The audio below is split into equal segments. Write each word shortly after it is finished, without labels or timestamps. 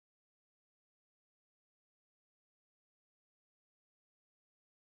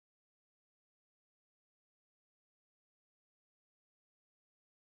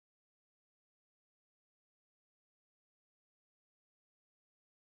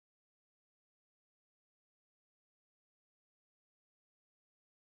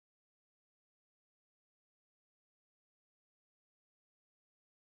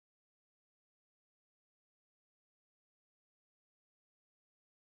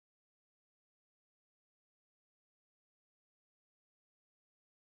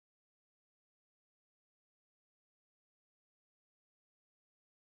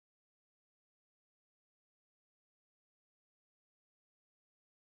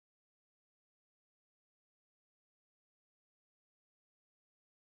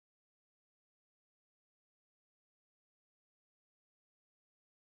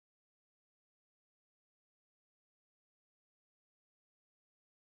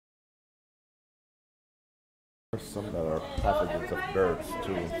Some that are pathogens of birds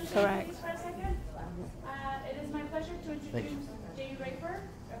too. Correct. It is my pleasure to introduce Jayne,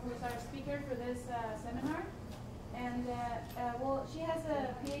 who is our speaker for this seminar. And well, she has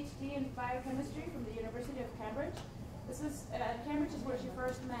a Ph.D. in biochemistry from the University of Cambridge. Cambridge is where she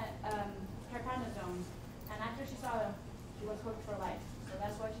first met trypanosomes, and after she saw them, she was hooked for life. So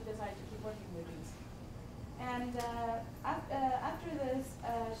that's why she decided to keep working with these. And after this,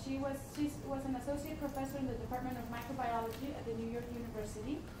 she was an associate professor in the Department of Microbiology at the New York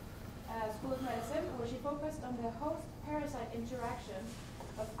University School of Medicine, where she focused on the host-parasite interaction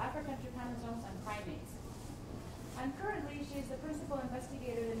of African trypanosomes and primates. And currently, she is the principal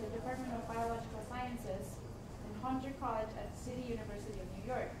investigator in the Department of Biological Sciences in Hunter College at City University of New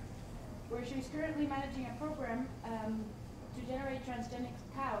York, where she is currently managing a program to generate transgenic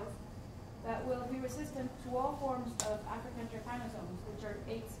cows that will be resistant to all forms of African trypanosomes, which are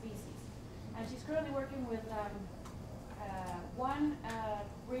 8 species. And she's currently working with one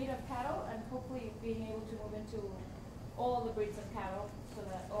breed of cattle, and hopefully being able to move into all the breeds of cattle, so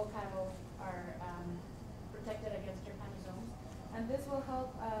that all cattle are protected against trypanosomes. And this will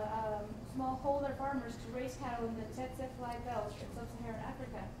help smallholder farmers to raise cattle in the tsetse fly belt in sub-Saharan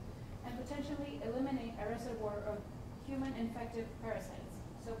Africa, and potentially eliminate a reservoir of human infective parasites.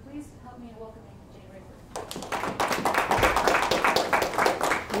 So please help me in welcoming Jayne Rayford.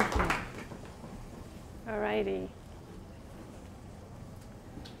 Thank you. All righty.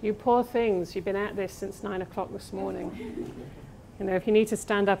 You poor things, you've been at this since 9 o'clock this morning. You know, if you need to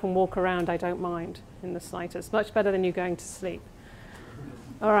stand up and walk around, I don't mind in the slightest. Much better than you going to sleep.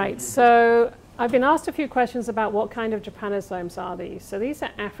 All right, so I've been asked a few questions about what kind of trypanosomes are these. So these are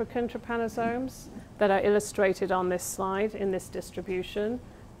African trypanosomes that are illustrated on this slide in this distribution.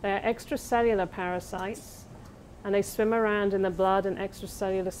 They are extracellular parasites, and they swim around in the blood and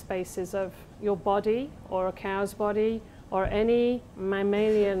extracellular spaces of your body or a cow's body or any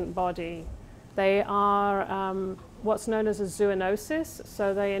mammalian body. They are what's known as a zoonosis,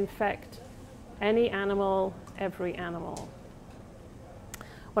 so they infect any animal, every animal.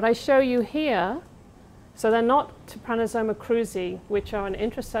 What I show you here, so they're not Trypanosoma cruzi, which are an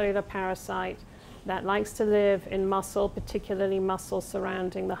intracellular parasite that likes to live in muscle, particularly muscle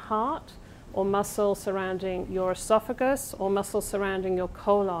surrounding the heart, or muscle surrounding your esophagus, or muscle surrounding your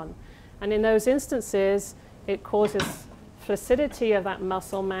colon. And in those instances, it causes flaccidity of that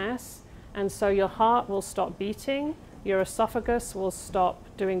muscle mass, and so your heart will stop beating, your esophagus will stop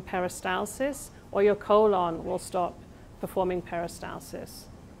doing peristalsis, or your colon will stop performing peristalsis.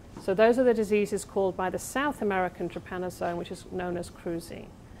 So those are the diseases caused by the South American trypanosome, which is known as cruzi.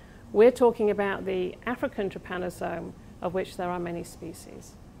 We're talking about the African trypanosome, of which there are many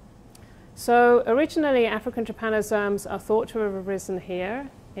species. So originally, African trypanosomes are thought to have arisen here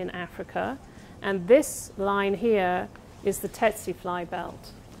in Africa, and this line here is the tsetse fly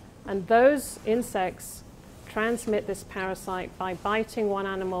belt. And those insects transmit this parasite by biting one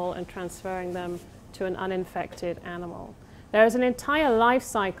animal and transferring them to an uninfected animal. There is an entire life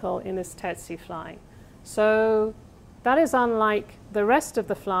cycle in this tsetse fly. So that is unlike the rest of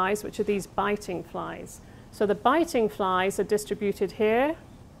the flies, which are these biting flies. So the biting flies are distributed here,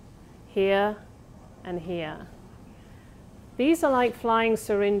 here, and here. These are like flying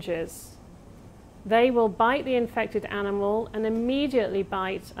syringes. They will bite the infected animal and immediately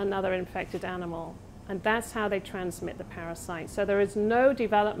bite another infected animal. And that's how they transmit the parasite. So there is no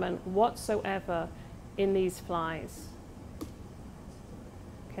development whatsoever in these flies.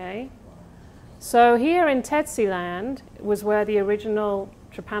 Okay? So here in Tsetse land was where the original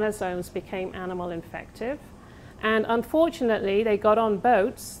trypanosomes became animal infective. And unfortunately, they got on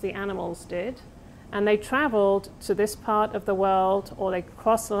boats, the animals did, and they traveled to this part of the world, or they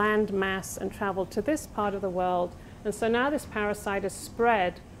crossed land mass and traveled to this part of the world. And so now this parasite has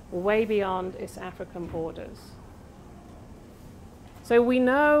spread way beyond its African borders. So we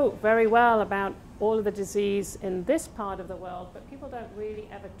know very well about all of the disease in this part of the world, but people don't really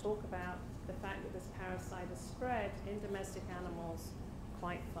ever talk about the fact that this parasite has spread in domestic animals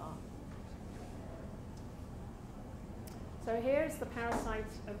quite far. So here's the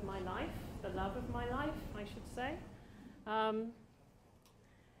parasite of my life, the love of my life, I should say.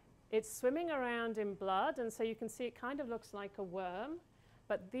 It's swimming around in blood, and so you can see it kind of looks like a worm,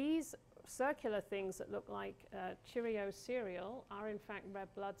 but these circular things that look like Cheerio cereal are in fact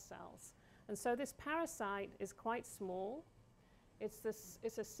red blood cells. And so this parasite is quite small. It's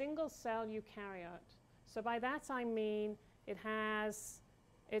a single cell eukaryote. So by that I mean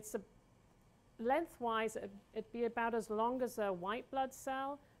it's lengthwise, it'd be about as long as a white blood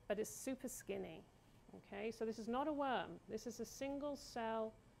cell, but it's super skinny. Okay, so this is not a worm. This is a single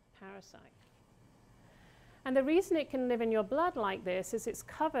cell parasite. And the reason it can live in your blood like this is it's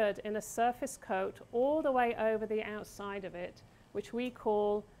covered in a surface coat all the way over the outside of it, which we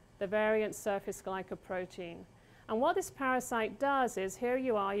call the variant surface glycoprotein. And what this parasite does is, here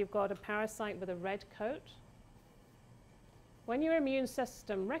you are, you've got a parasite with a red coat. When your immune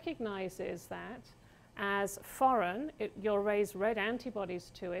system recognizes that as foreign, you'll raise red antibodies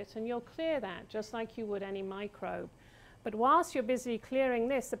to it, and you'll clear that just like you would any microbe. But whilst you're busy clearing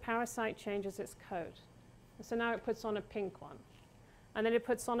this, the parasite changes its coat. And so now it puts on a pink one, and then it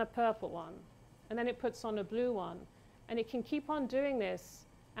puts on a purple one, and then it puts on a blue one. And it can keep on doing this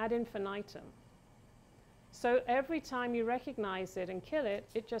ad infinitum. So every time you recognize it and kill it,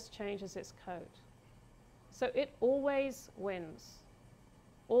 it just changes its coat. So it always wins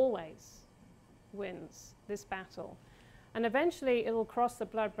this battle. And eventually it'll cross the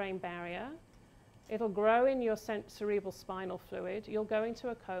blood-brain barrier, it'll grow in your cerebral spinal fluid, you'll go into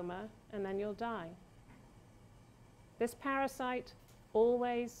a coma, and then you'll die. This parasite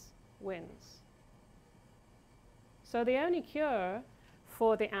always wins. So the only cure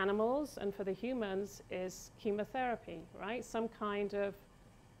for the animals and for the humans is chemotherapy, right? Some kind of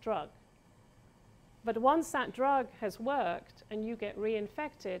drug. But once that drug has worked and you get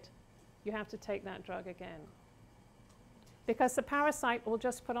reinfected, you have to take that drug again. Because the parasite will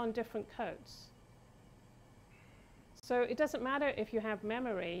just put on different coats. So it doesn't matter if you have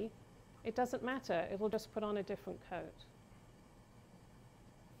memory, it doesn't matter, it will just put on a different coat.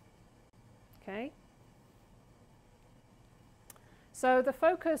 Okay? So the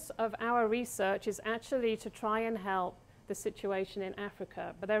focus of our research is actually to try and help the situation in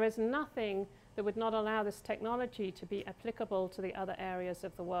Africa, but there is nothing that would not allow this technology to be applicable to the other areas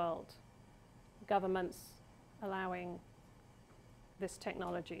of the world. Governments allowing this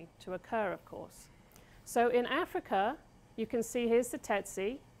technology to occur, of course. So in Africa, you can see here's the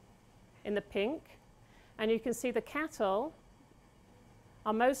tsetse in the pink, and you can see the cattle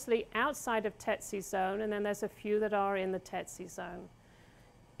are mostly outside of tsetse zone, and then there's a few that are in the tsetse zone.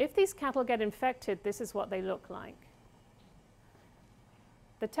 If these cattle get infected, this is what they look like.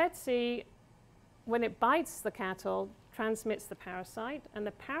 The tsetse, when it bites the cattle, transmits the parasite, and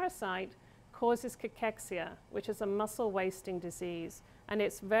the parasite causes cachexia, which is a muscle wasting disease. And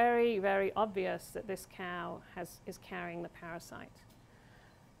it's very, very obvious that this cow is carrying the parasite.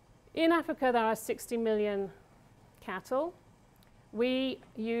 In Africa, there are 60 million cattle. We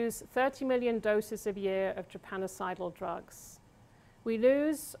use 30 million doses a year of trypanocidal drugs. We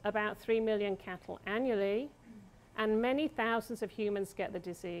lose about 3 million cattle annually, and many thousands of humans get the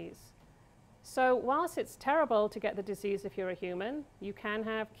disease. So whilst it's terrible to get the disease if you're a human, you can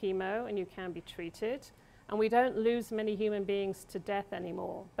have chemo and you can be treated, and we don't lose many human beings to death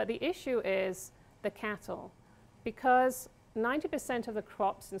anymore. But the issue is the cattle, because 90% of the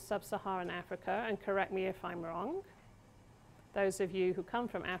crops in sub-Saharan Africa, and correct me if I'm wrong, those of you who come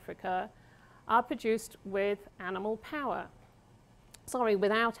from Africa, are produced with animal power. Sorry,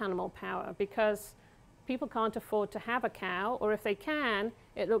 without animal power, because people can't afford to have a cow, or if they can,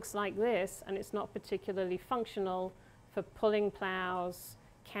 it looks like this, and it's not particularly functional for pulling plows,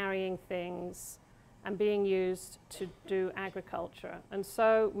 carrying things, and being used to do agriculture. And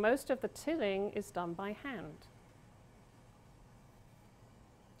so most of the tilling is done by hand.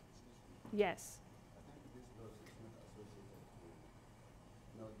 Yes? I think this loss is not associated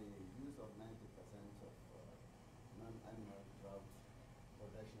with the use of 90% of non-animal drug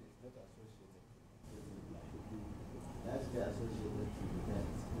production is not associated with that's associated to the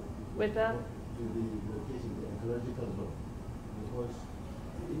deaths. With the? To the location, the ecological load. Because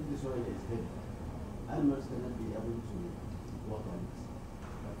if the soil is dead, animals cannot be able to walk on it.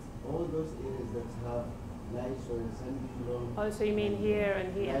 But all those areas that have light soil, sandy loam. Oh, so you mean here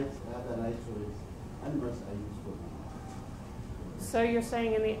and here? Other light soils, animals are used for them. So you're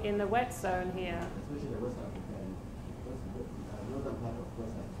saying in the wet zone here? Especially West Africa and northern part of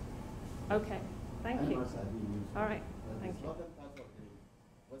West Africa. Okay, thank you. Animals are being used. All right, But thank the you. northern part of the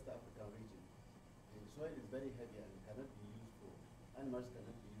West African region, the soil is very heavy and cannot be used for, animals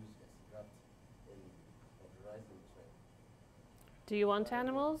cannot be used as graft in fertilizing the soil. Do you want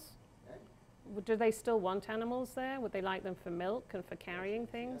animals? Eh? Do they still want animals there? Would they like them for milk and for carrying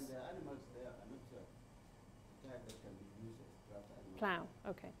things? And the animals there are not the type that can be used as graft animals. Plow,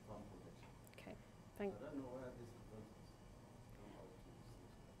 okay. Farm production. Okay, thank I don't know where this difference come out to.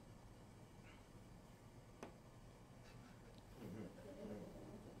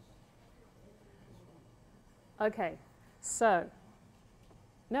 Okay, so,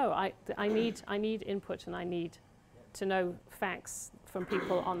 no, I need input, and I need to know facts from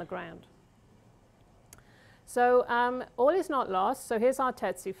people on the ground. So all is not lost. So here's our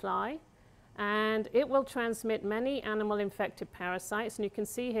tsetse fly. And it will transmit many animal-infected parasites. And you can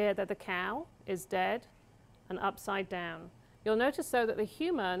see here that the cow is dead and upside down. You'll notice, though, that the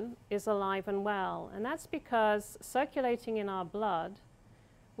human is alive and well. And that's because circulating in our blood,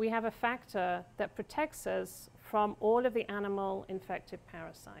 we have a factor that protects us from all of the animal-infected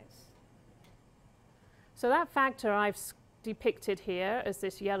parasites. So that factor I've depicted here as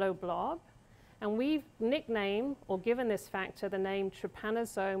this yellow blob. And we've nicknamed or given this factor the name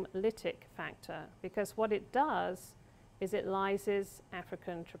trypanosome lytic factor, because what it does is it lyses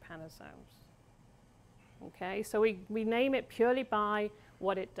African trypanosomes. Okay, so we name it purely by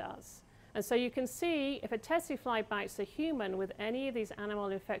what it does. And so you can see if a tsetse fly bites a human with any of these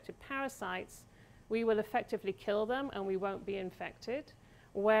animal-infected parasites, we will effectively kill them and we won't be infected,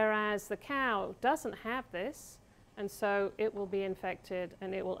 whereas the cow doesn't have this, and so it will be infected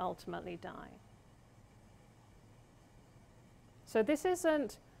and it will ultimately die. So this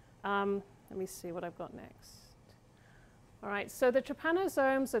isn't, let me see what I've got next. All right, so the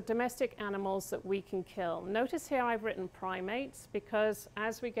trypanosomes are domestic animals that we can kill. Notice here I've written primates because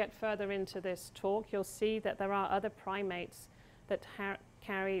as we get further into this talk, you'll see that there are other primates that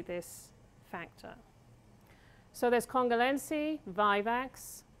carry this factor. So there's Congolense,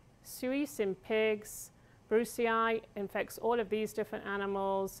 Vivax, Suis in pigs, Brucei infects all of these different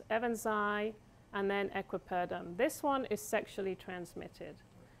animals, Evansii, and then Equiperdum. This one is sexually transmitted.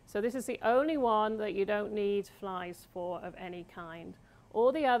 So this is the only one that you don't need flies for of any kind.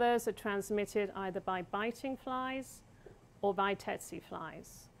 All the others are transmitted either by biting flies or by tsetse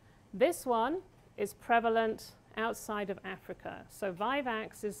flies. This one is prevalent outside of Africa. So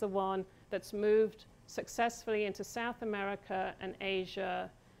Vivax is the one that's moved successfully into South America and Asia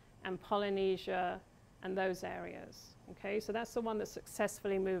and Polynesia and those areas. Okay, so that's the one that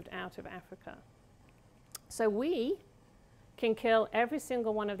successfully moved out of Africa. So we can kill every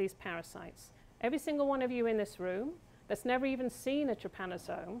single one of these parasites. Every single one of you in this room that's never even seen a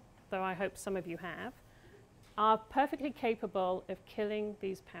trypanosome, though I hope some of you have, are perfectly capable of killing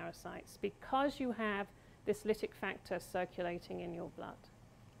these parasites because you have this lytic factor circulating in your blood.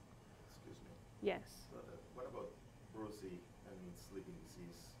 Excuse me. Yes. What about brucei and sleeping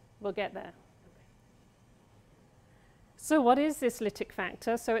disease? We'll get there. So what is this lytic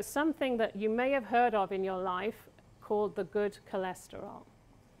factor? So it's something that you may have heard of in your life called the good cholesterol.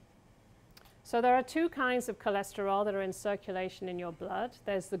 So there are two kinds of cholesterol that are in circulation in your blood.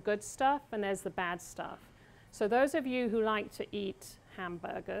 There's the good stuff and there's the bad stuff. So those of you who like to eat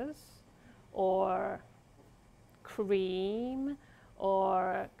hamburgers or cream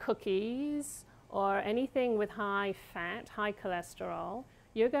or cookies or anything with high fat, high cholesterol,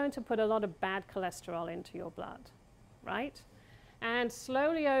 you're going to put a lot of bad cholesterol into your blood. Right? And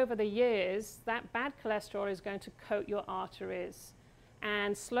slowly over the years, that bad cholesterol is going to coat your arteries.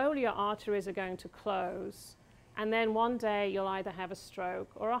 And slowly your arteries are going to close. And then one day you'll either have a stroke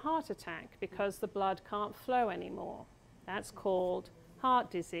or a heart attack because the blood can't flow anymore. That's called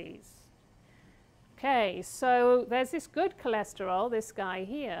heart disease. Okay, so there's this good cholesterol, this guy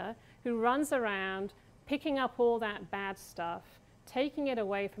here, who runs around picking up all that bad stuff, taking it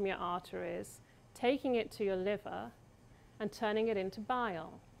away from your arteries, taking it to your liver, and turning it into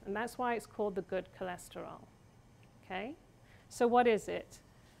bile. And that's why it's called the good cholesterol. Okay? So what is it?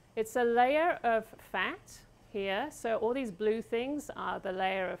 It's a layer of fat here. So all these blue things are the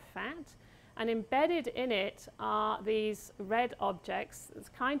layer of fat. And embedded in it are these red objects. It's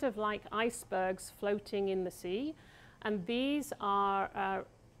kind of like icebergs floating in the sea. And these are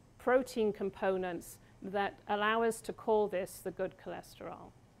protein components that allow us to call this the good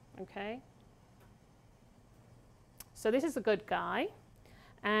cholesterol. Okay? So this is a good guy,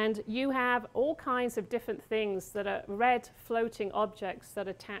 and you have all kinds of different things that are red floating objects that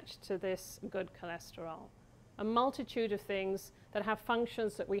attach to this good cholesterol. A multitude of things that have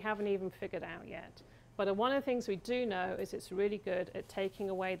functions that we haven't even figured out yet. But one of the things we do know is it's really good at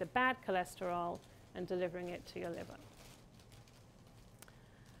taking away the bad cholesterol and delivering it to your liver.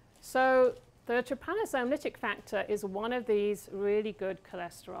 So the trypanosome lytic factor is one of these really good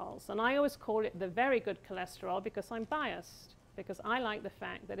cholesterols. And I always call it the very good cholesterol because I'm biased, because I like the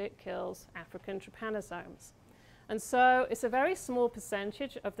fact that it kills African trypanosomes. And so it's a very small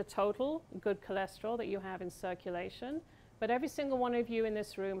percentage of the total good cholesterol that you have in circulation, but every single one of you in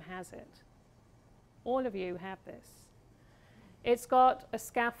this room has it. All of you have this. It's got a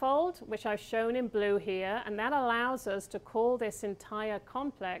scaffold, which I've shown in blue here, and that allows us to call this entire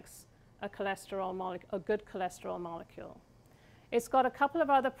complex a cholesterol molecule, a good cholesterol molecule. It's got a couple of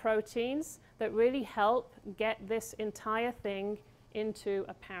other proteins that really help get this entire thing into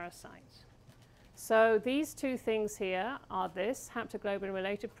a parasite. So these two things here are this,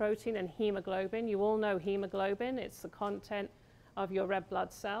 haptoglobin-related protein and hemoglobin. You all know hemoglobin. It's the content of your red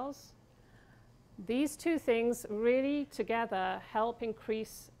blood cells. These two things really together help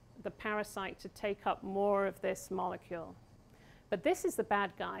increase the parasite to take up more of this molecule. But this is the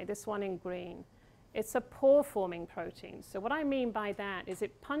bad guy, this one in green. It's a pore-forming protein. So what I mean by that is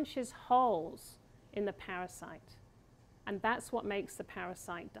it punches holes in the parasite. And that's what makes the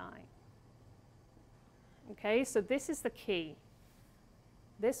parasite die. Okay, so this is the key.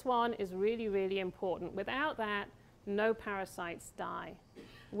 This one is really, really important. Without that, no parasites die.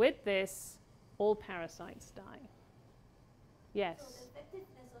 With this, all parasites die. Yes? So the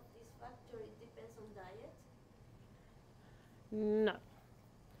effectiveness of this factor, it depends on diet? No.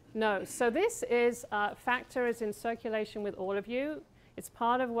 No. So this is factor is in circulation with all of you. It's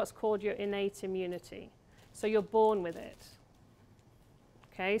part of what's called your innate immunity. So you're born with it.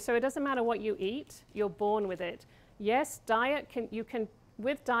 Okay, so it doesn't matter what you eat, you're born with it. Yes, you can,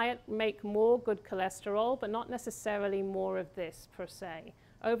 with diet, make more good cholesterol, but not necessarily more of this per se.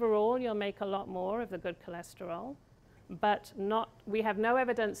 Overall, you'll make a lot more of the good cholesterol, but we have no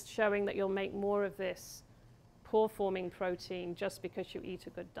evidence showing that you'll make more of this pore-forming protein just because you eat a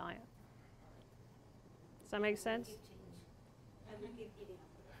good diet. Does that make sense? I will keep eating.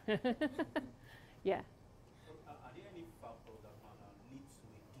 Yeah. Are there any factors that can lead to a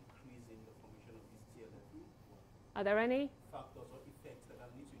decrease in the formation of this TLF1? Are there any? Factors or effects that can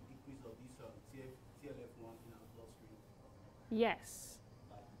lead to a decrease of this TLF1 in our bloodstream? Yes.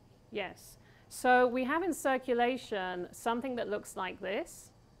 Yes. So we have in circulation something that looks like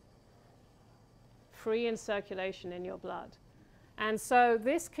this, free in circulation in your blood. And so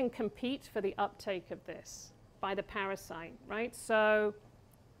this can compete for the uptake of this by the parasite, right? So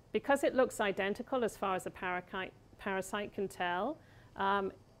because it looks identical as far as the parasite can tell,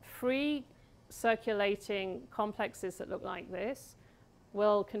 free circulating complexes that look like this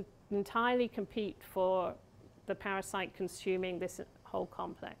will entirely compete for the parasite consuming this whole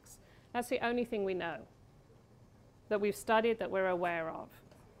complex. That's the only thing we know that we've studied, that we're aware of.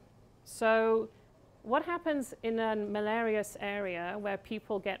 So what happens in a malarious area where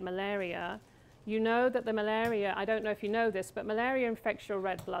people get malaria? You know that the malaria, I don't know if you know this, but malaria infects your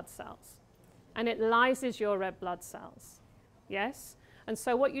red blood cells. And it lyses your red blood cells. Yes? And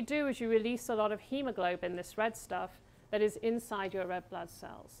so what you do is you release a lot of hemoglobin, this red stuff, that is inside your red blood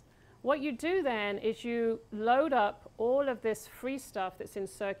cells. What you do then is you load up all of this free stuff that's in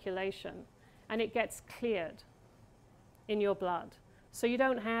circulation, and it gets cleared in your blood. So you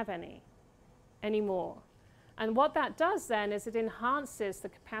don't have any anymore. And what that does then is it enhances the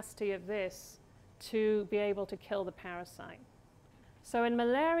capacity of this to be able to kill the parasite. So in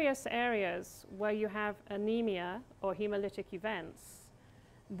malarious areas where you have anemia or hemolytic events,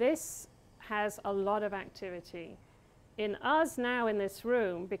 this has a lot of activity. In us now in this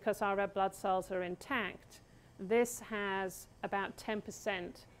room, because our red blood cells are intact, this has about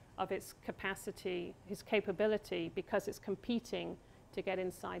 10% of its capacity, its capability, because it's competing to get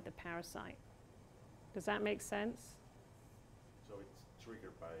inside the parasite. Does that make sense? So it's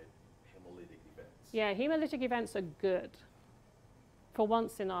triggered by hemolytic events. Yeah, hemolytic events are good for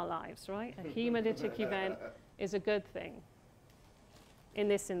once in our lives, right? A hemolytic event is a good thing in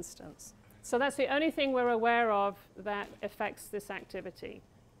this instance. So that's the only thing we're aware of that affects this activity.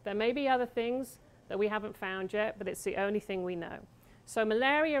 There may be other things that we haven't found yet, but it's the only thing we know. So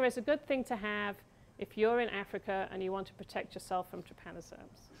malaria is a good thing to have if you're in Africa and you want to protect yourself from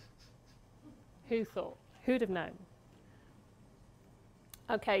trypanosomes. Who thought? Who'd have known?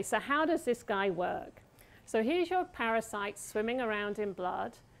 Okay, so how does this guy work? So here's your parasite swimming around in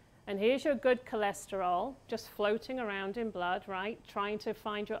blood, and here's your good cholesterol just floating around in blood, right? Trying to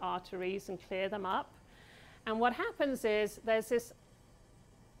find your arteries and clear them up. And what happens is there's this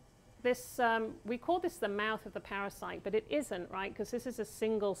we call this the mouth of the parasite, but it isn't, right? Because this is a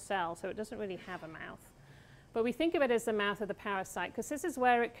single cell, so it doesn't really have a mouth. But we think of it as the mouth of the parasite because this is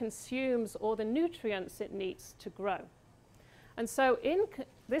where it consumes all the nutrients it needs to grow. And so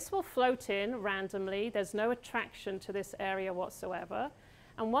this will float in randomly. There's no attraction to this area whatsoever.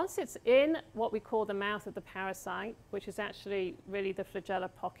 And once it's in what we call the mouth of the parasite, which is actually really the flagellar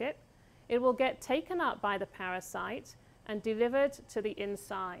pocket, it will get taken up by the parasite and delivered to the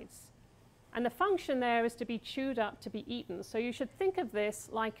insides. And the function there is to be chewed up, to be eaten. So you should think of this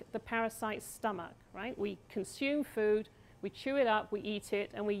like the parasite's stomach, right? We consume food, we chew it up, we eat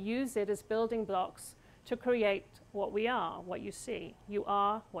it, and we use it as building blocks to create what we are, what you see. You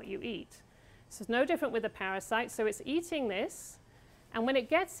are what you eat. So it's no different with the parasite. So it's eating this, and when it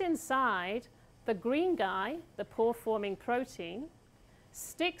gets inside, the green guy, the pore-forming protein,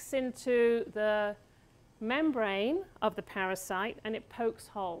 sticks into the membrane of the parasite and it pokes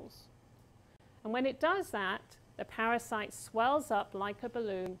holes. And when it does that, the parasite swells up like a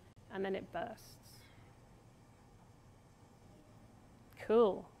balloon and then it bursts.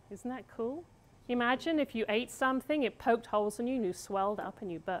 Cool. Isn't that cool? Imagine if you ate something, it poked holes in you, and you swelled up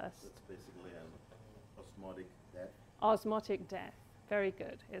and you burst. It's basically an osmotic death. Osmotic death. Very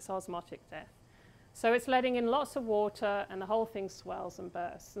good. It's osmotic death. So it's letting in lots of water and the whole thing swells and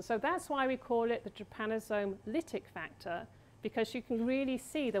bursts. And so that's why we call it the trypanosome lytic factor, because you can really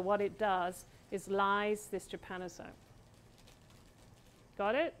see that what it does is lyse this trypanosome.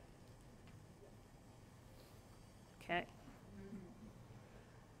 Got it? Okay.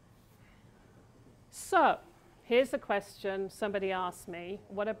 So here's the question somebody asked me,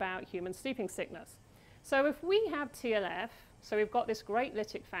 what about human sleeping sickness? So if we have TLF, so we've got this great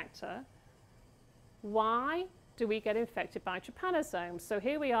lytic factor, why do we get infected by trypanosomes? So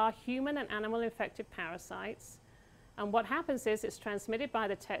here we are, human and animal infected parasites. And what happens is it's transmitted by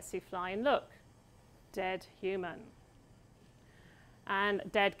the tsetse fly. And look, dead human. And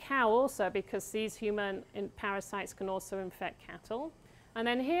dead cow also, because these human parasites can also infect cattle. And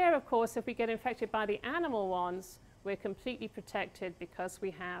then here, of course, if we get infected by the animal ones, we're completely protected because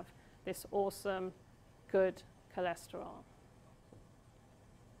we have this awesome, good cholesterol.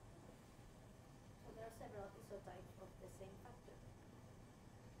 So there are several isotypes of the same factor.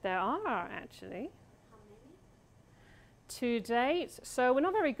 There are, actually. How many? To date, so we're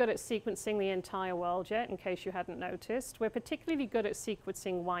not very good at sequencing the entire world yet, in case you hadn't noticed. We're particularly good at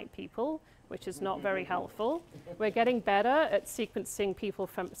sequencing white people, which is not very helpful. We're getting better at sequencing people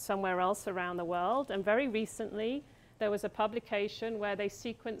from somewhere else around the world. And very recently, there was a publication where they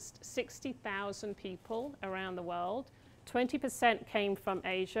sequenced 60,000 people around the world. 20% came from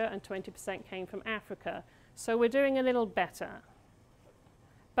Asia and 20% came from Africa. So we're doing a little better.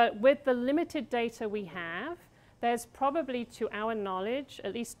 But with the limited data we have, there's probably, to our knowledge,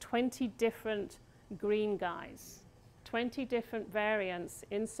 at least 20 different green guys. 20 different variants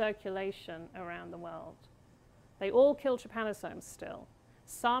in circulation around the world. They all kill trypanosomes still.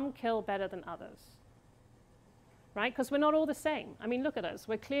 Some kill better than others. Right? Because we're not all the same. I mean, look at us.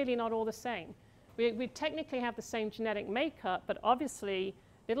 We're clearly not all the same. We technically have the same genetic makeup, but obviously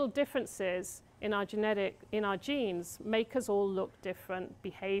little differences in our genes make us all look different,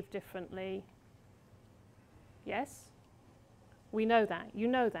 behave differently. Yes? We know that. You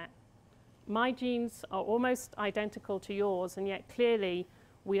know that. My genes are almost identical to yours, and yet clearly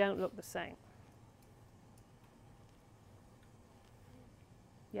we don't look the same.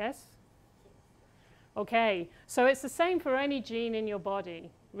 Yes? Okay, so it's the same for any gene in your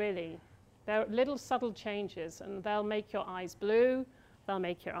body, really. There are little subtle changes, and they'll make your eyes blue, they'll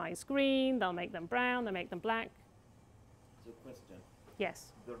make your eyes green, they'll make them brown, they'll make them black. So question.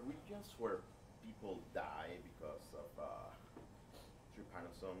 Yes? The regions where people die because of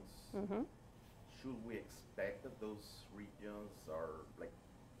trypanosomes, Mm-hmm. should we expect that those regions are, like,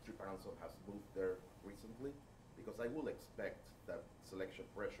 trypanosome has moved there recently? Because I will expect that selection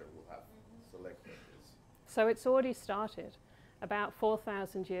pressure will have selected this. So it's already started about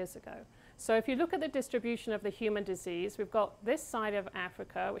 4,000 years ago. So if you look at the distribution of the human disease, we've got this side of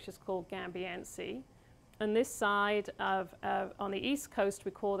Africa, which is called Gambiense, and this side of, on the east coast,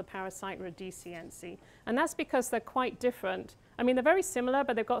 we call the parasite Rhodesiense. And that's because they're quite different. I mean, they're very similar,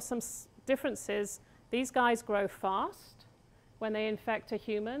 but they've got some differences. These guys grow fast when they infect a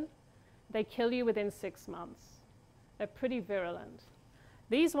human. They kill you within 6 months. They're pretty virulent.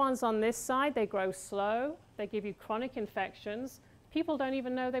 These ones on this side, they grow slow. They give you chronic infections. People don't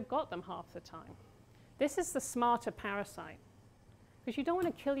even know they've got them half the time. This is the smarter parasite, because you don't want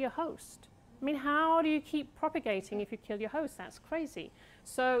to kill your host. I mean, how do you keep propagating if you kill your host? That's crazy.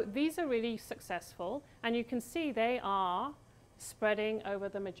 So these are really successful, and you can see they are spreading over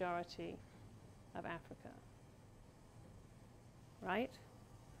the majority of Africa. Right?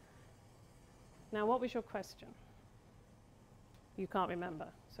 Now, what was your question? You can't remember.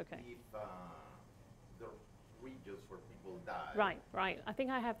 It's okay. If the regions where people die. Right. I think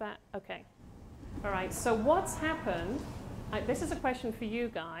I have that. Okay. All right. So what's happened? This is a question for you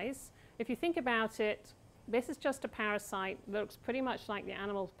guys. If you think about it, this is just a parasite that looks pretty much like the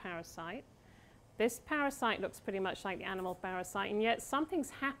animal parasite. This parasite looks pretty much like the animal parasite, and yet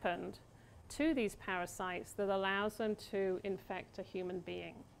something's happened to these parasites that allows them to infect a human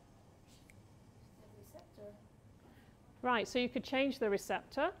being. The receptor. Right, so you could change the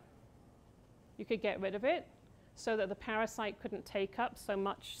receptor. You could get rid of it so that the parasite couldn't take up so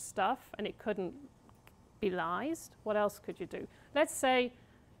much stuff and it couldn't be lysed. What else could you do? Let's say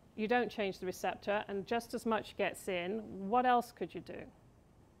you don't change the receptor and just as much gets in. What else could you do?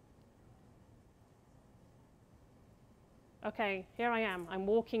 Okay, here I am. I'm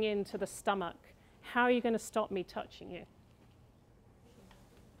walking into the stomach. How are you going to stop me touching you?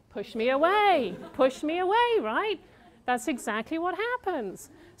 Push me away. Push me away, right? That's exactly what happens.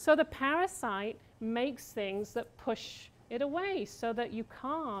 So the parasite makes things that push it away so that you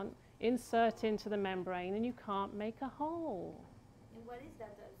can't insert into the membrane and you can't make a hole. And what is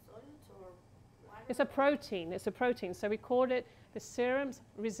that? A solute or water? It's a protein. It's a protein. So we call it the serum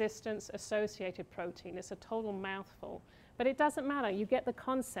resistance associated protein. It's a total mouthful. But it doesn't matter. You get the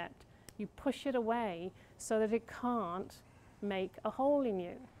concept. You push it away so that it can't make a hole in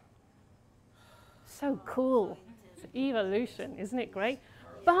you. So cool. It's evolution. Isn't it great?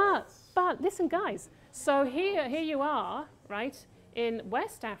 But listen, guys. So here you are, right? In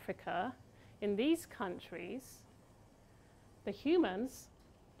West Africa, in these countries, the humans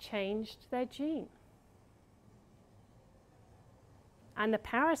changed their gene. And the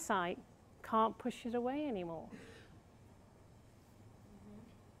parasite can't push it away anymore.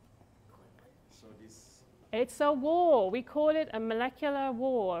 So this. It's a war. We call it a molecular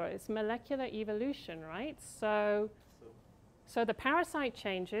war. It's molecular evolution, right? So the parasite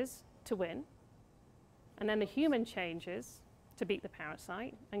changes to win, and then the human changes to beat the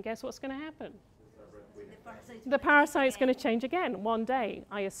parasite. And guess what's going to happen? The parasite's going to change again one day,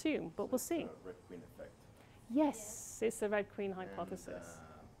 I assume, but we'll see. Red Queen effect. Yes, it's the Red Queen hypothesis.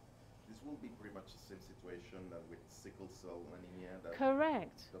 This will be pretty much the same situation that with sickle cell anemia. That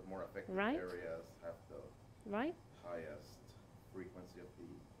Correct. The more affected Right. areas have the Right? highest frequency of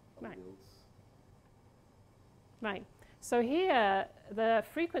the Right. alleles. Right. So here, the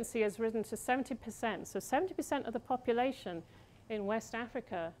frequency has risen to 70%. So 70% of the population in West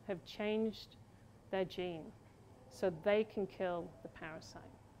Africa have changed their gene so they can kill the parasite.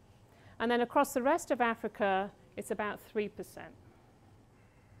 And then across the rest of Africa, it's about 3%.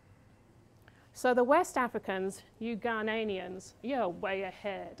 So the West Africans, you Ghanaians, you're way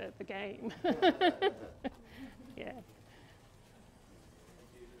ahead of the game. Yeah.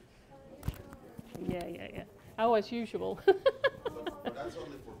 Yeah. Oh, as usual. But that's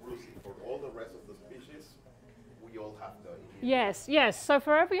only for brucine. For all the rest of the species, we all have the immunity. Yes. So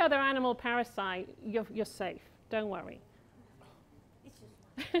for every other animal parasite, you're safe. Don't worry.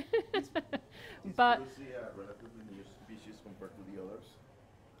 Is But brucine a relatively new species compared to the others?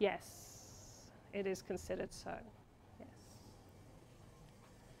 yes, it is considered so. Yes.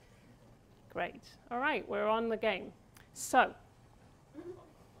 Great. All right, we're on the game. So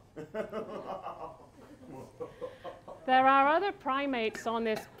there are other primates on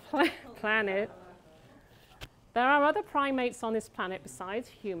this planet. There are other primates on this planet besides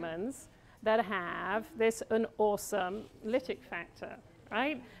humans that have an awesome lytic factor,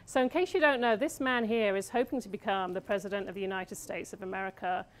 right? So in case you don't know, this man here is hoping to become the President of the United States of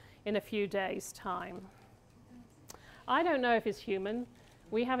America in a few days' time. I don't know if he's human.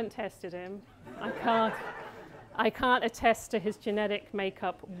 We haven't tested him. I can't attest to his genetic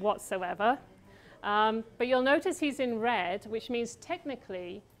makeup whatsoever. But you'll notice he's in red, which means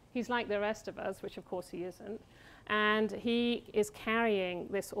technically he's like the rest of us, which of course he isn't. And he is carrying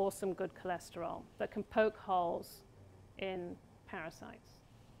this awesome good cholesterol that can poke holes in parasites.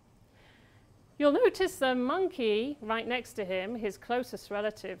 You'll notice the monkey right next to him, his closest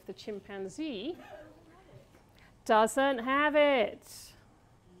relative, the chimpanzee, doesn't have it.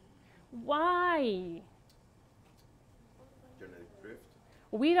 Why? Genetic drift.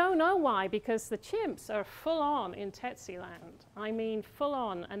 We don't know why, because the chimps are full on in Tsetse land. I mean, full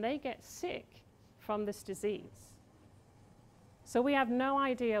on, and they get sick from this disease. So we have no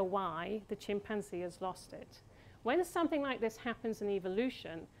idea why the chimpanzee has lost it. When something like this happens in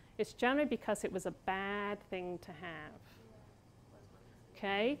evolution, it's generally because it was a bad thing to have.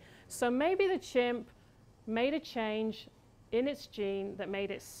 Okay? So maybe the chimp made a change in its gene that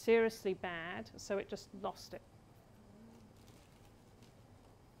made it seriously bad, so it just lost it.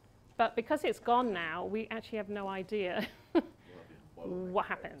 But because it's gone now, we actually have no idea what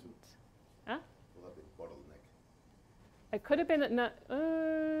happened. Huh? Will have a bottleneck. It could have been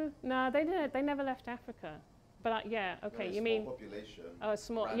no, they didn't. They never left Africa. But yeah, okay. Very You small mean population?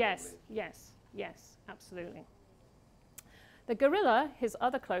 small? Randomly. Yes, absolutely. The gorilla, his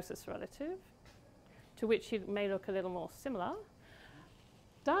other closest relative, to which he may look a little more similar,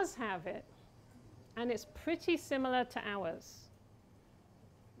 does have it, and it's pretty similar to ours.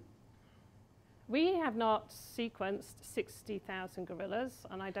 We have not sequenced 60,000 gorillas,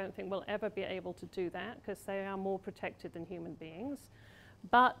 and I don't think we'll ever be able to do that because they are more protected than human beings.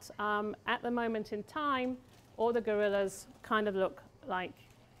 But at the moment in time, all the gorillas kind of look like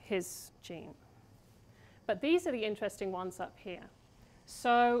his gene. But these are the interesting ones up here.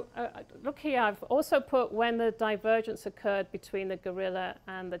 So look here, I've also put when the divergence occurred between the gorilla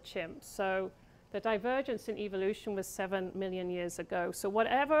and the chimp. So the divergence in evolution was 7 million years ago. So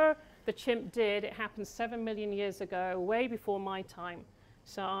whatever the chimp did, it happened 7 million years ago, way before my time.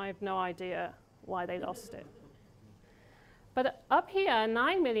 So I have no idea why they lost it. But up here,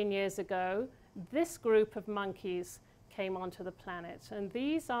 9 million years ago, this group of monkeys came onto the planet. And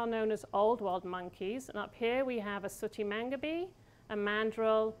these are known as Old World monkeys. And up here we have a sooty mangabe, a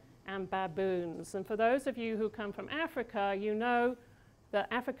mandrill, and baboons. And for those of you who come from Africa, you know that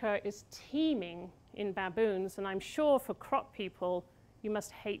Africa is teeming in baboons. And I'm sure for crop people, you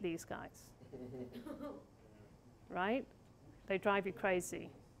must hate these guys. Right? They drive you crazy.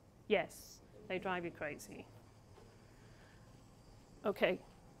 Yes, they drive you crazy. Okay.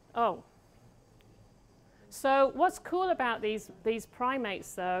 Oh. So what's cool about these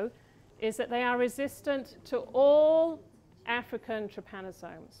primates, though, is that they are resistant to all African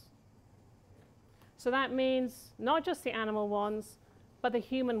trypanosomes. So that means not just the animal ones, but the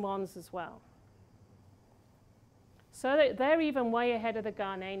human ones as well. So they're even way ahead of the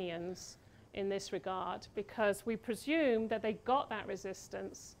Ghanaians in this regard, because we presume that they got that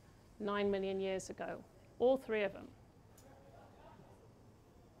resistance 9 million years ago, all three of them.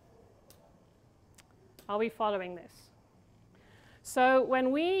 Are we following this? So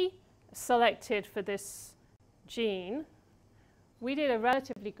when we selected for this gene, we did a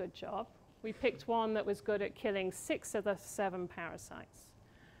relatively good job. We picked one that was good at killing 6 of the 7 parasites.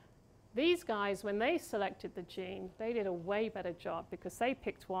 These guys, when they selected the gene, they did a way better job because they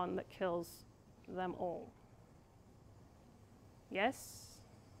picked one that kills them all. Yes?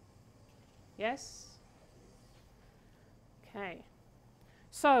 Yes? Okay.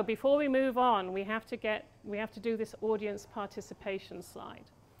 So before we move on, we have to do this audience participation slide.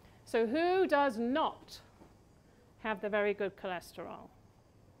 So who does not have the very good cholesterol?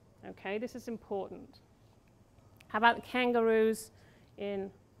 Okay, this is important. How about the kangaroos in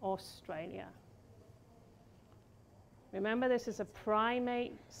Australia? Remember, this is a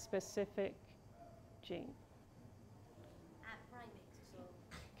primate-specific gene. Primates, so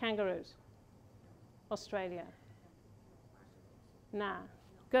Kangaroos. Australia. Nah.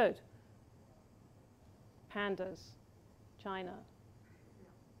 Good. Pandas. China.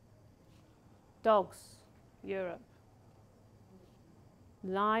 Dogs. Europe.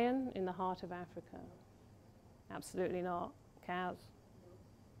 Lion in the heart of Africa. Absolutely not. Cows.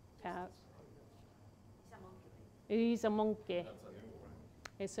 Cows. it's a monkey. He's a monkey. That's a new one.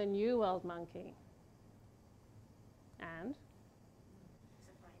 It's a New World monkey. And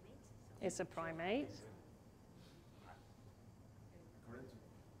It's a primate. So it's a primate. According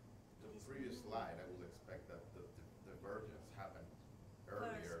to the previous slide, I would expect that the divergence happened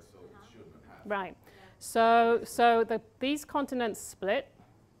earlier, so it shouldn't have happened. Right. So these continents split.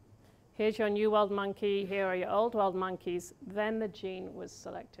 Here's your New World monkey. Here are your Old World monkeys. Then the gene was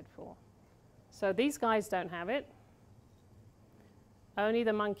selected for. So these guys don't have it. Only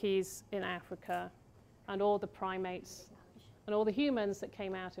the monkeys in Africa and all the primates and all the humans that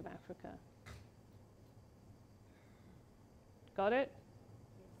came out of Africa. Got it?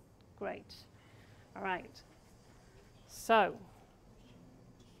 Great. All right. So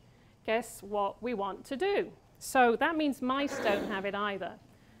guess what we want to do? So that means mice don't have it either.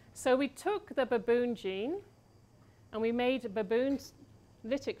 So we took the baboon gene and we made a baboon's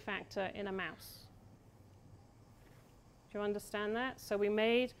lytic factor in a mouse. Do you understand that? So we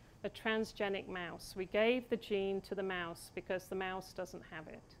made a transgenic mouse. We gave the gene to the mouse because the mouse doesn't have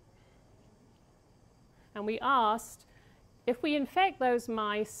it. And we asked, if we infect those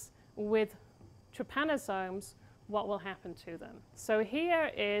mice with trypanosomes, what will happen to them? So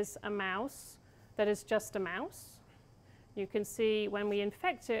here is a mouse that is just a mouse. You can see when we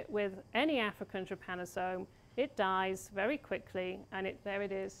infect it with any African trypanosome, it dies very quickly, and there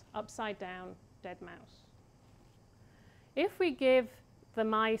it is, upside down, dead mouse. If we give the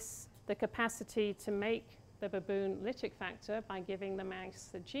mice the capacity to make the baboon lytic factor by giving the mouse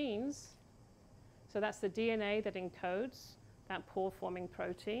the genes, so that's the DNA that encodes that pore-forming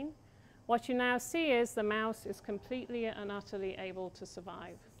protein, what you now see is the mouse is completely and utterly able to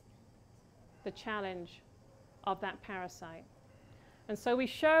survive the challenge of that parasite. And so we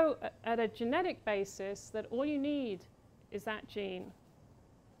show at a genetic basis that all you need is that gene,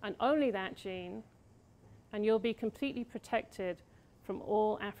 and only that gene, and you'll be completely protected from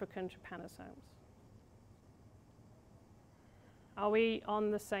all African trypanosomes. Are we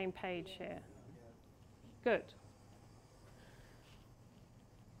on the same page here? Good.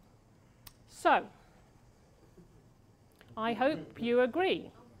 So, I hope you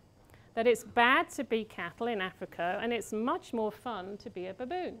agree that it's bad to be cattle in Africa and it's much more fun to be a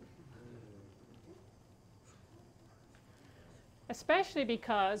baboon. Especially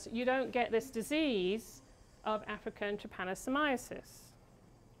because you don't get this disease of African trypanosomiasis.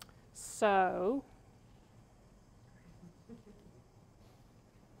 So,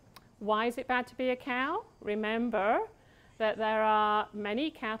 why is it bad to be a cow? Remember that there are many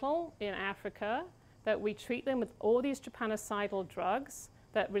cattle in Africa that we treat them with all these trypanocidal drugs,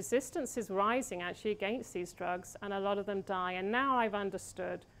 that resistance is rising actually against these drugs, and a lot of them die. And now I've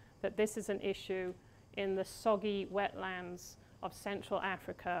understood that this is an issue in the soggy wetlands of Central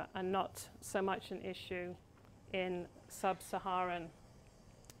Africa and not so much an issue in sub-Saharan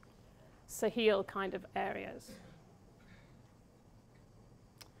Sahel kind of areas.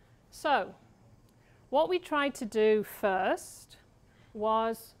 So, what we tried to do first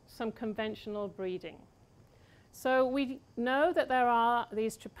was some conventional breeding. So we know that there are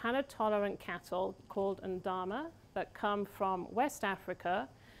these trypanotolerant cattle called Ndama that come from West Africa,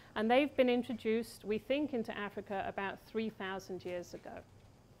 and they've been introduced, we think, into Africa about 3,000 years ago.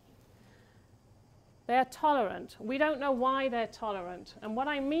 They're tolerant. We don't know why they're tolerant. And what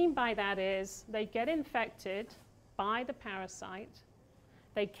I mean by that is they get infected by the parasite.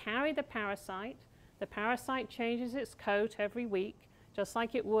 They carry the parasite. The parasite changes its coat every week, just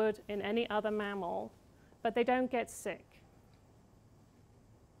like it would in any other mammal, but they don't get sick.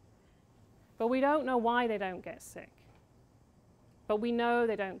 But we don't know why they don't get sick. But we know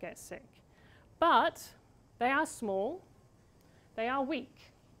they don't get sick. But they are small, they are weak,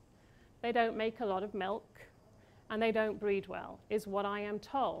 they don't make a lot of milk, and they don't breed well, is what I am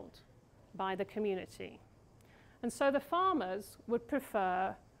told by the community. And so the farmers would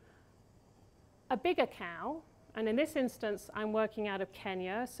prefer a bigger cow, and in this instance I'm working out of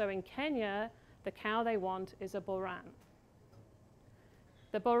Kenya, so in Kenya the cow they want is a Boran.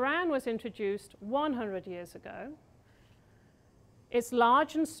 The Boran was introduced 100 years ago. It's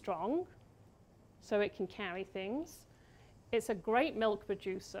large and strong, so it can carry things. It's a great milk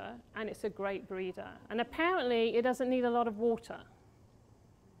producer, and it's a great breeder. And apparently, it doesn't need a lot of water.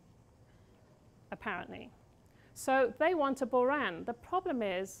 Apparently. So they want a Boran. The problem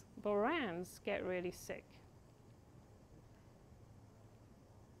is, Borans get really sick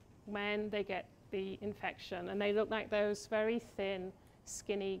when they get the infection, and they look like those very thin,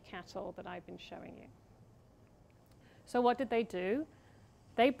 skinny cattle that I've been showing you. So what did they do?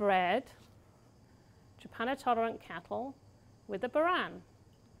 They bred trypanotolerant cattle with a Boran.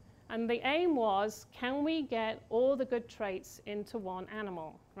 And the aim was, can we get all the good traits into one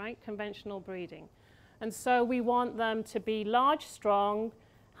animal, right? Conventional breeding. And so we want them to be large, strong,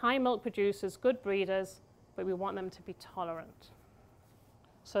 high milk producers, good breeders, but we want them to be tolerant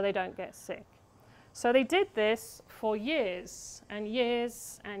so they don't get sick. So they did this for years and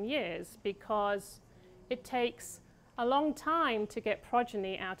years and years because it takes a long time to get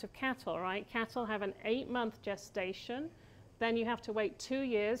progeny out of cattle, right? Cattle have an 8-month gestation. Then you have to wait 2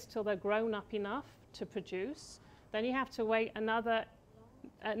 years till they're grown up enough to produce. Then you have to wait another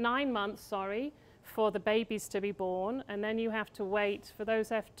 9 months, for the babies to be born. And then you have to wait for those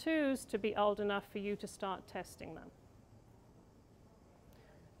F2s to be old enough for you to start testing them.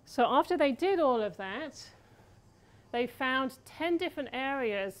 So after they did all of that, they found 10 different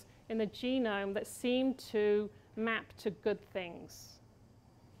areas in the genome that seemed to map to good things.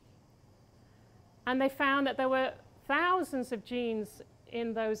 And they found that there were thousands of genes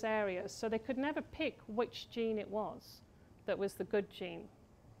in those areas, so they could never pick which gene it was that was the good gene.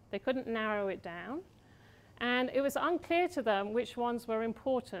 They couldn't narrow it down. And it was unclear to them which ones were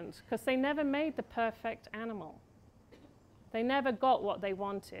important because they never made the perfect animal. They never got what they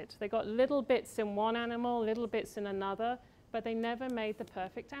wanted. They got little bits in one animal, little bits in another, but they never made the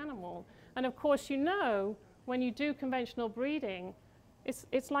perfect animal. And of course, you know, when you do conventional breeding,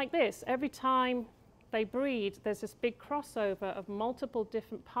 it's like this. Every time they breed, there's this big crossover of multiple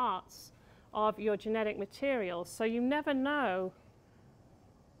different parts of your genetic material. So you never know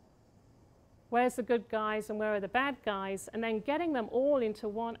where's the good guys and where are the bad guys. And then getting them all into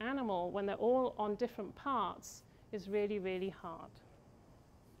one animal when they're all on different parts is really, really hard.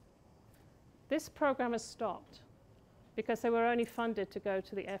 This program has stopped because they were only funded to go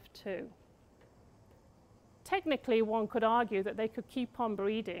to the F2. Technically, one could argue that they could keep on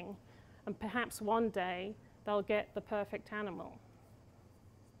breeding and perhaps one day they'll get the perfect animal.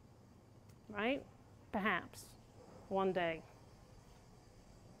 Right? Perhaps. One day.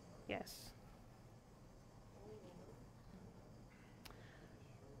 Yes.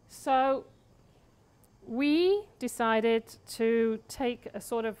 So we decided to take a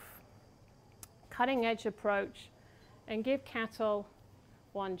sort of cutting-edge approach and give cattle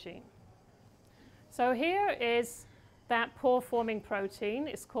one gene. So here is that pore-forming protein.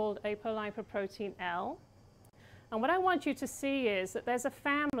 It's called apolipoprotein L. And what I want you to see is that there's a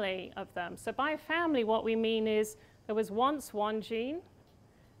family of them. So by family, what we mean is there was once one gene,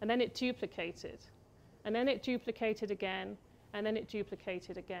 and then it duplicated, and then it duplicated again, and then it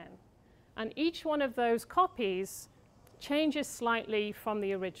duplicated again. And each one of those copies changes slightly from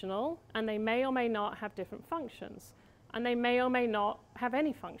the original, and they may or may not have different functions. And they may or may not have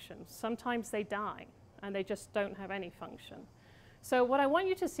any functions. Sometimes they die, and they just don't have any function. So what I want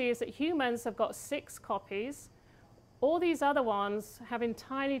you to see is that humans have got 6 copies. All these other ones have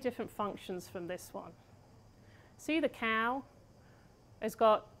entirely different functions from this one. See, the cow has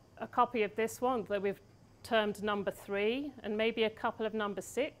got a copy of this one that we've termed number 3, and maybe a couple of number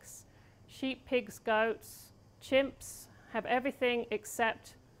 6. Sheep, pigs, goats, chimps have everything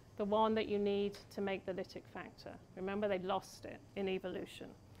except the one that you need to make the lytic factor. Remember, they lost it in evolution.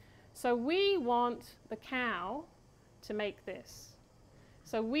 So we want the cow to make this.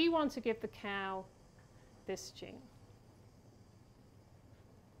 So we want to give the cow this gene.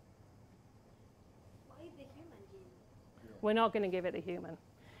 Why the human gene? We're not going to give it the human.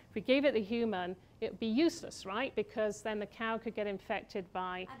 If we gave it the human, it would be useless, right? Because then the cow could get infected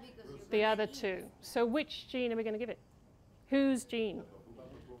by the other 2. So which gene are we going to give it? Whose gene?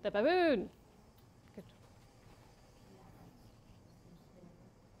 The baboon. Good.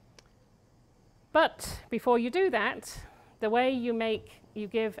 But before you do that, the way you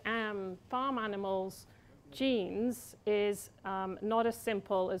give farm animals genes is not as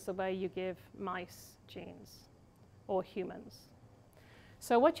simple as the way you give mice genes or humans.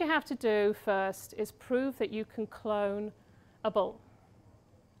 So what you have to do first is prove that you can clone a bull.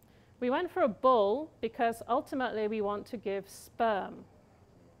 We went for a bull because ultimately we want to give sperm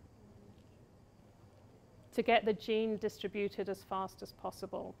to get the gene distributed as fast as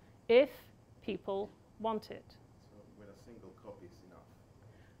possible, if people want it. So when a single copy is enough?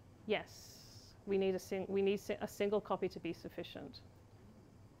 Yes, we need a single copy to be sufficient.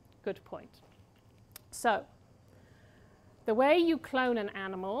 Good point. So the way you clone an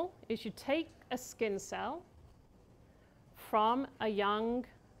animal is you take a skin cell from a young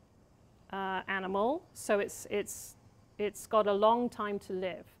animal, so it's got a long time to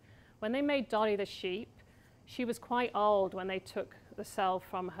live. When they made Dolly the sheep, she was quite old when they took the cell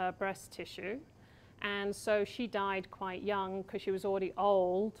from her breast tissue, and so she died quite young because she was already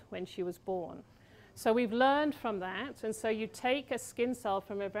old when she was born. So we've learned from that, and so you take a skin cell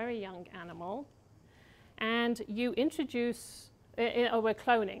from a very young animal, and you introduce, we're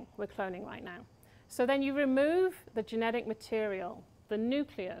cloning right now. So then you remove the genetic material, the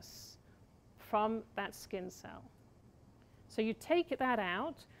nucleus, from that skin cell. So you take that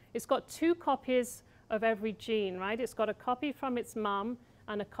out. It's got 2 copies of every gene, right? It's got a copy from its mum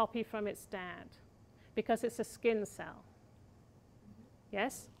and a copy from its dad, because it's a skin cell.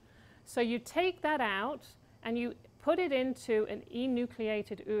 Yes? So you take that out and you put it into an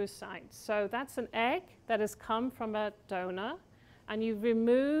enucleated oocyte. So that's an egg that has come from a donor, and you've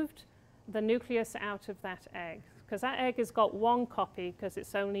removed the nucleus out of that egg, because that egg has got 1 copy because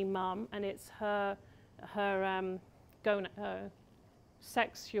it's only mum, and it's her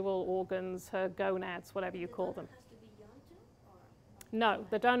sexual organs, her gonads, whatever you call them. Has to be young too, or? No,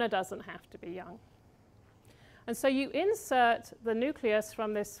 the donor doesn't have to be young. And so you insert the nucleus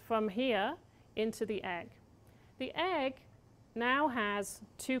from here into the egg. The egg now has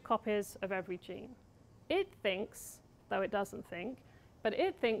 2 copies of every gene. It thinks, though it doesn't think, but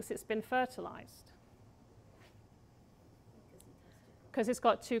it thinks it's been fertilized because it's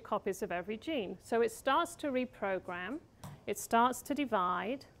got 2 copies of every gene. So it starts to reprogram, it starts to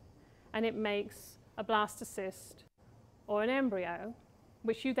divide, and it makes a blastocyst or an embryo,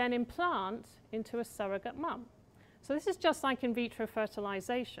 which you then implant into a surrogate mum. So this is just like in vitro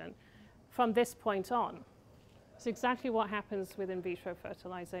fertilization from this point on. It's exactly what happens with in vitro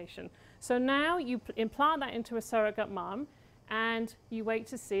fertilization. So now you implant that into a surrogate mum, and you wait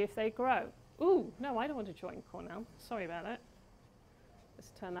to see if they grow. Ooh, no, I don't want to join Cornell. Sorry about that.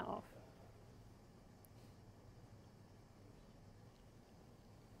 Let's turn that off.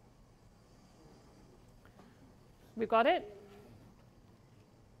 We got it?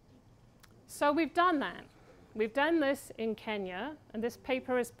 So we've done that. We've done this in Kenya, and this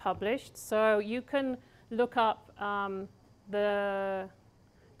paper is published, so you can look up the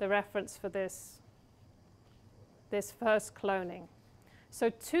reference for this first cloning.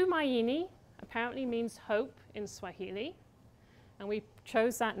 So Tumaini apparently means hope in Swahili, and we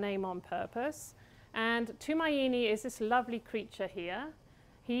chose that name on purpose. And Tumaini is this lovely creature here.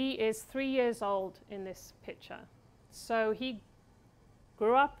 He is 3 years old in this picture. So he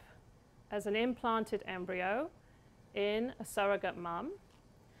grew up as an implanted embryo in a surrogate mum.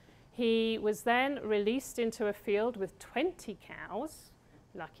 He was then released into a field with 20 cows,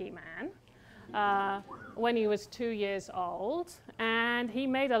 lucky man, when he was 2 years old, and he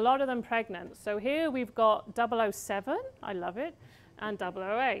made a lot of them pregnant. So here we've got 007, I love it, and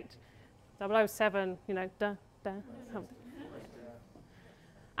 008. 007, you know, duh, duh.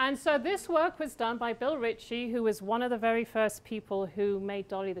 And so this work was done by Bill Ritchie, who was one of the very first people who made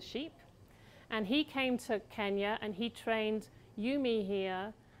Dolly the sheep. And he came to Kenya and he trained Yumi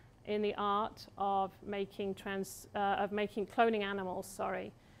here in the art of making cloning animals,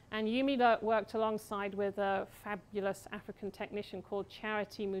 sorry. And Yumi worked alongside with a fabulous African technician called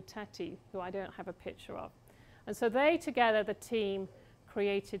Charity Mutati, who I don't have a picture of. And so they together, the team,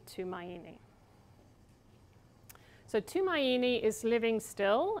 created Tumaini. So Tumaini is living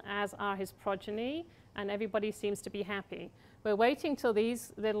still, as are his progeny, and everybody seems to be happy. We're waiting till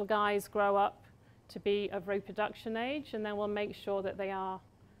these little guys grow up to be of reproduction age, and then we'll make sure that they are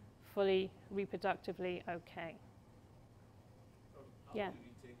fully reproductively okay. Yeah. How long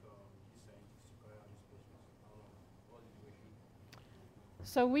did it take these scientists to carry out this process? How long? What duration?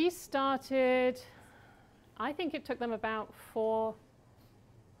 So we started, I think it took them about 4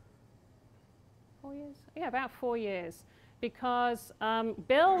 years? Yeah, about 4 years. Because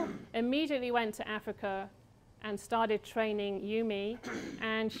Bill immediately went to Africa and started training Yumi,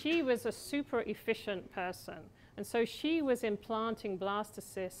 and she was a super efficient person. And so she was implanting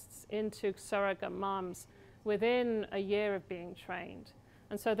blastocysts into surrogate mums within a year of being trained.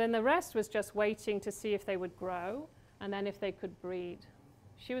 And so then the rest was just waiting to see if they would grow and then if they could breed.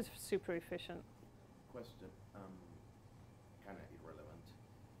 She was super efficient. Question, kind of irrelevant.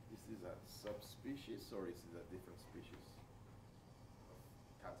 Is this a subspecies or is it a different species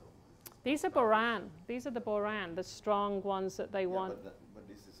of cattle? These are Boran. These are the Boran, the strong ones that they want. But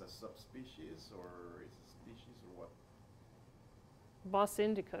this is a subspecies or is it a species or what? Bos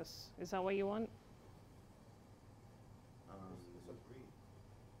indicus. Is that what you want? It's a breed.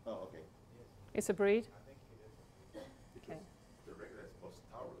 Oh, okay. Yes. It's a breed? I think it is a breed. Okay. The regular is Bos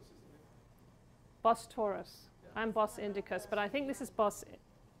taurus, isn't it? Bos taurus Yeah. and Bos indicus, but I think this is Bos. That's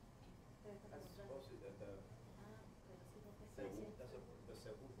supposed to be the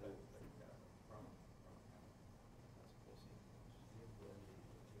Cebu,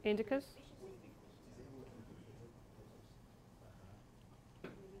 Indicus?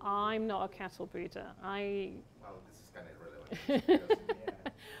 I'm not a cattle breeder. Well, this is kind of irrelevant.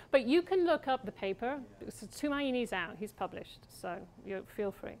 But you can look up the paper. So Tumaini's out. He's published. So you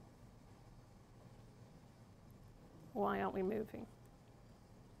feel free. Why aren't we moving?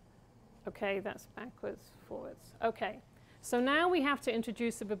 Okay, that's backwards, forwards. Okay, so now we have to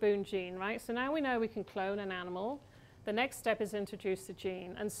introduce the baboon gene, right? So now we know we can clone an animal. The next step is introduce the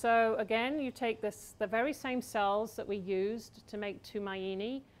gene. And so again, you take the very same cells that we used to make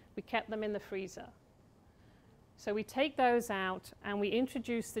Tumaini, we kept them in the freezer. So we take those out and we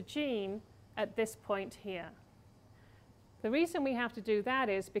introduce the gene at this point here. The reason we have to do that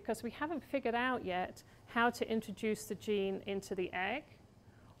is because we haven't figured out yet how to introduce the gene into the egg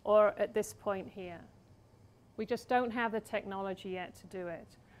or at this point here. We just don't have the technology yet to do it.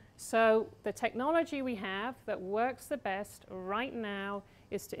 So the technology we have that works the best right now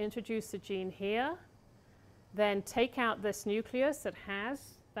is to introduce the gene here, then take out this nucleus that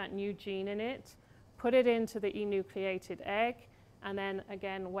has that new gene in it, put it into the enucleated egg, and then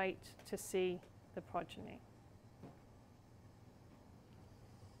again wait to see the progeny.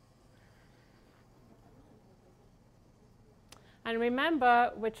 And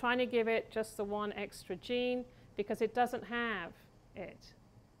remember, we're trying to give it just the one extra gene because it doesn't have it.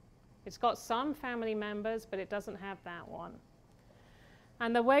 It's got some family members, but it doesn't have that one.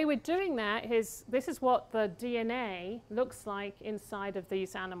 And the way we're doing that is, this is what the DNA looks like inside of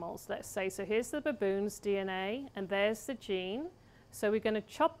these animals, let's say. So here's the baboon's DNA, and there's the gene. So we're going to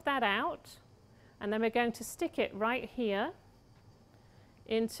chop that out, and then we're going to stick it right here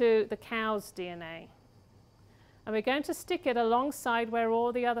into the cow's DNA. And we're going to stick it alongside where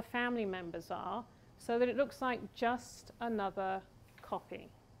all the other family members are, so that it looks like just another copy.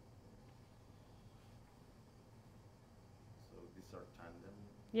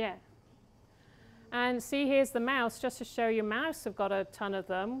 Yeah. And see, here's the mouse, just to show you, mouse have got a ton of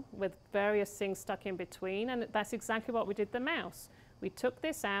them with various things stuck in between, and that's exactly what we did the mouse. We took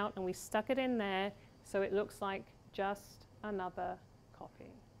this out and we stuck it in there so it looks like just another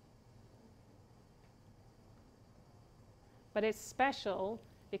copy. But it's special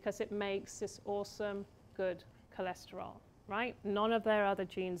because it makes this awesome, good cholesterol, right? None of their other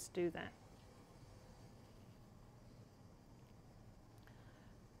genes do that.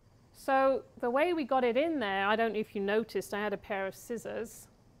 So the way we got it in there, I don't know if you noticed, I had a pair of scissors,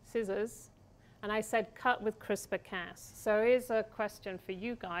 and I said cut with CRISPR-Cas. So here's a question for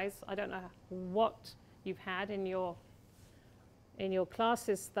you guys. I don't know what you've had in your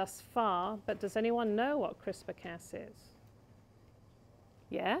classes thus far, but does anyone know what CRISPR-Cas is?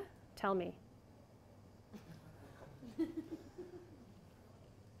 Yeah? Tell me. Well,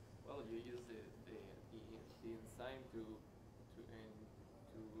 you use the enzyme to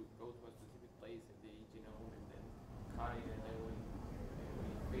go to a specific place in the genome and then cut it, and then when it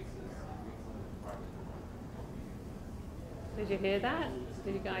fixes, it fixes the part. Did you hear that?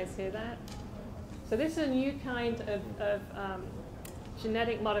 Did you guys hear that? So this is a new kind of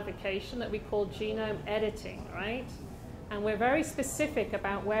genetic modification that we call genome editing, right? And we're very specific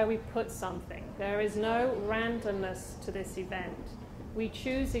about where we put something. There is no randomness to this event. We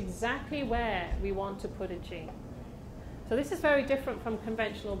choose exactly where we want to put a gene. So this is very different from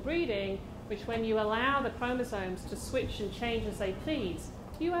conventional breeding, which when you allow the chromosomes to switch and change as they please,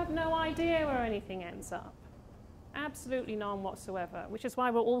 you have no idea where anything ends up. Absolutely none whatsoever, which is why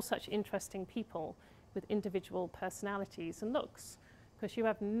we're all such interesting people with individual personalities and looks, because you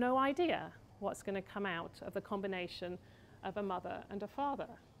have no idea what's going to come out of the combination of a mother and a father.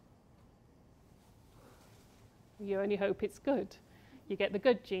 You only hope it's good. You get the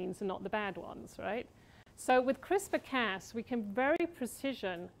good genes and not the bad ones, right? So with CRISPR-Cas, we can very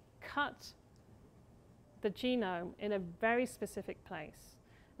precision cut the genome in a very specific place.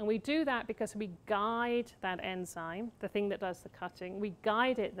 And we do that because we guide that enzyme, the thing that does the cutting, we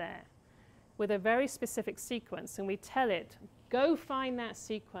guide it there with a very specific sequence, and we tell it, go find that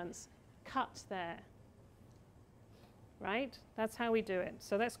sequence, cut there. Right? That's how we do it.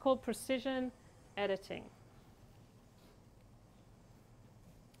 So that's called precision editing.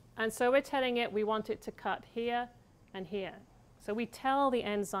 And so we're telling it we want it to cut here and here. So we tell the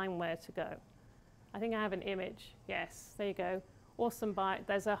enzyme where to go. I think I have an image. Yes, there you go. Awesome.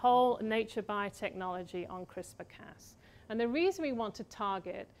 There's a whole nature biotechnology on CRISPR-Cas. And the reason we want to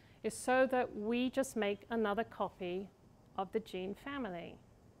target is so that we just make another copy of the gene family.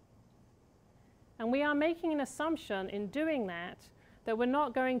 And we are making an assumption in doing that we're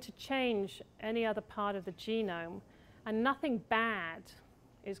not going to change any other part of the genome, and nothing bad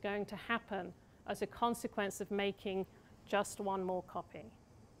is going to happen as a consequence of making just one more copy.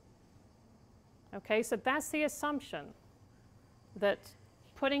 Okay, so that's the assumption, that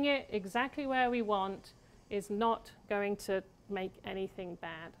putting it exactly where we want is not going to make anything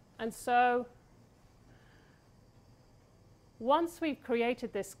bad. And so once we've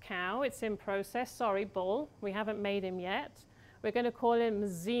created this cow, it's in process, sorry, bull, we haven't made him yet. We're going to call him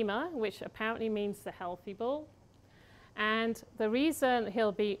Zima, which apparently means the healthy bull. And the reason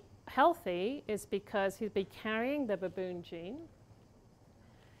he'll be healthy is because he'll be carrying the baboon gene.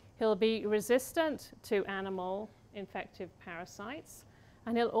 He'll be resistant to animal infective parasites,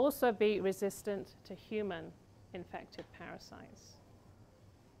 and he'll also be resistant to human infective parasites,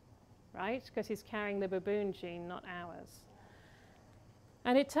 right? Because he's carrying the baboon gene, not ours.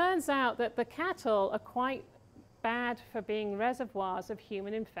 And it turns out that the cattle are quite bad for being reservoirs of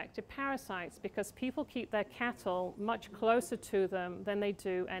human infected parasites, because people keep their cattle much closer to them than they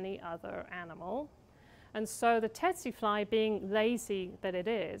do any other animal. And so the tsetse fly, being lazy that it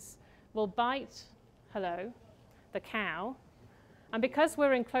is, will bite, the cow. And because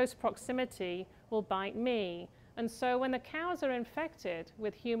we're in close proximity, will bite me. And so when the cows are infected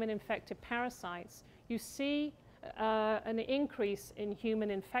with human infected parasites, you see an increase in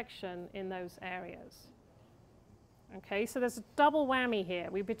human infection in those areas. Okay, so there's a double whammy here.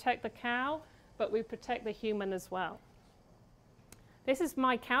 We protect the cow, but we protect the human as well. This is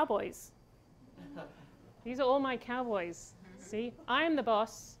my cowboys. These are all my cowboys. See, I am the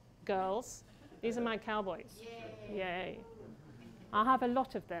boss, girls. These are my cowboys. Yay. Yay. I have a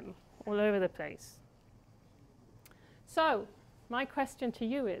lot of them all over the place. So, my question to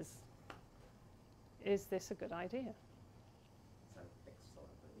you is this a good idea?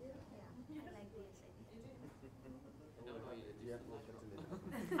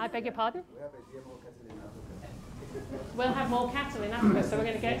 I beg your pardon? We have a GMO cattle in Africa. We'll have more cattle in Africa, so we're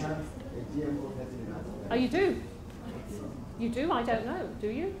going to get... A GMO cattle in Africa. Oh, you do? You do? I don't know. Do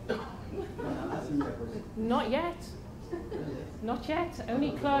you? I'm asking you a question. Not yet. Not yet.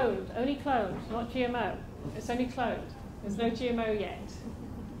 Only cloned. Only cloned, not GMO. It's only cloned. There's no GMO yet.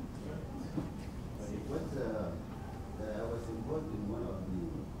 I was involved in one of the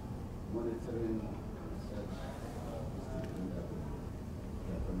monitoring research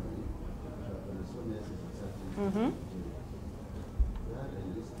Mm-hmm. We have a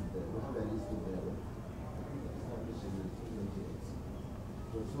list there. Establishing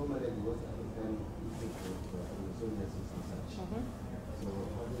so many West African effect of psoriasis and such. So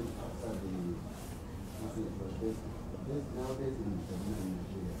after the nowadays in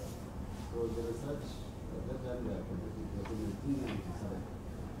Nigeria. So the research at that time they are conducted was in 1997,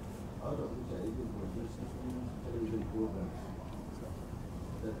 out of which I even produced 2 television programs.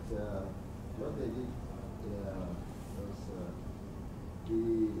 That what they did was the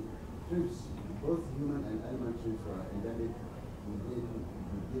trips, both human and animal trips, were endemic within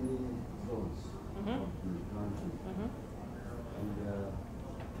the beginning zones of the country. And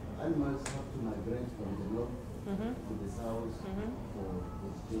animals have to migrate from the north to the south for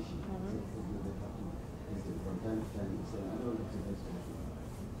vegetation. So they have to visit from time to time. It's an annual activity.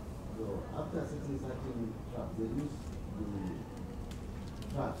 So after setting certain traps, they use the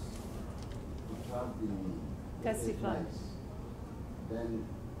traps to trap the Tessie flies. Then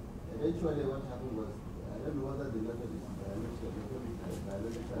eventually what happened was, I don't know whether the method is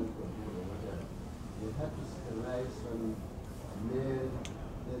biological control or whatever, they had to sterilize some male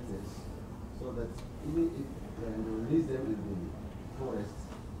testes so that even if they release them in the forest,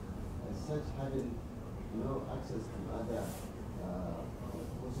 as such having no access to other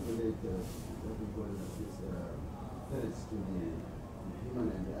possibly what we call this threats to the human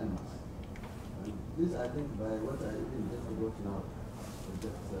and the animals. And this, I think, by what I even just got now, is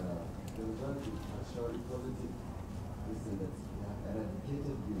that the result has shown positive, is that we have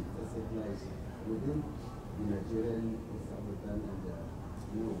eradicated the flies within the Nigerian, West African, and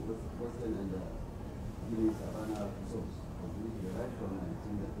Western and Guinea Savannah zones, right from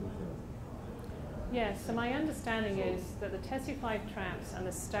 1930. Yes, so my understanding is that the Tessie fly traps and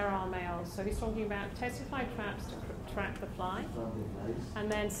the sterile males, so he's talking about Tessie fly traps to trap the fly, and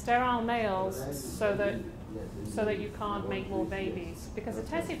then sterile males so that you can't make more babies. Because the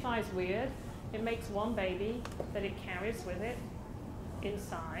Tessie fly is weird. It makes one baby that it carries with it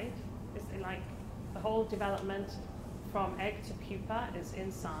inside. It's like the whole development from egg to pupa is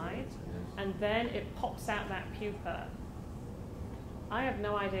inside, and then it pops out that pupa. I have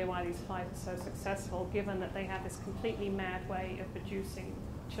no idea why these flies are so successful, given that they have this completely mad way of producing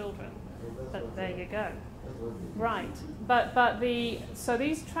children. But there you go. Right, so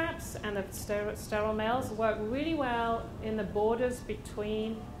these traps and the sterile males work really well in the borders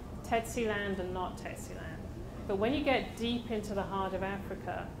between Tetsi land and not Tetsi land. But when you get deep into the heart of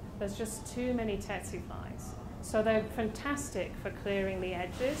Africa, there's just too many Tetsi flies. So they're fantastic for clearing the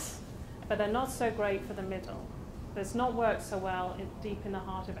edges, but they're not so great for the middle. Does not work so well deep in the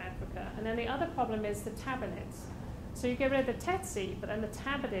heart of Africa. And then the other problem is the tabanids. So you get rid of the Tetsi, but then the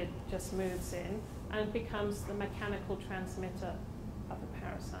tabanid just moves in and becomes the mechanical transmitter of the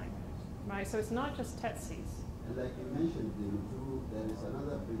parasite. Right? So it's not just Tetsis. And like you mentioned, there is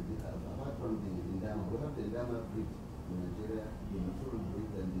another breed, apart from the Indama. We have the Indama breed in Nigeria, the Muturu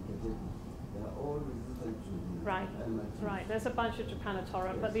breed, and the Kajeku. They are all resistant to the animal trees. Right. There's a bunch of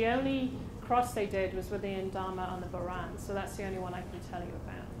Japanatorum, but the only cross they did was with the Indama and the Baran, so that's the only one I can tell you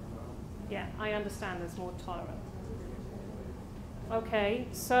about. Yeah, I understand there's more tolerant. Okay,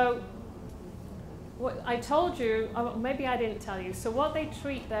 so what I told you, maybe I didn't tell you, so what they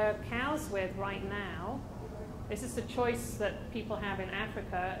treat their cows with right now, this is the choice that people have in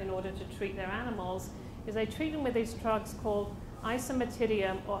Africa in order to treat their animals, is they treat them with these drugs called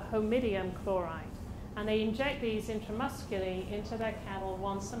isometidium or homidium chloride. And they inject these intramuscularly into their cattle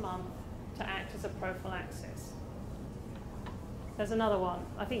once a month to act as a prophylaxis. There's another one,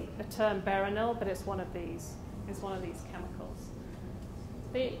 I think a term Beranil, but it's one of these. It's one of these chemicals.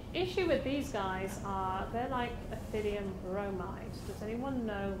 The issue with these guys are they're like ethidium bromide. Does anyone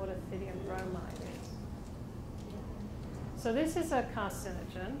know what ethidium bromide is? So this is a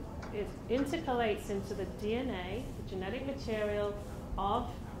carcinogen. It intercalates into the DNA, the genetic material of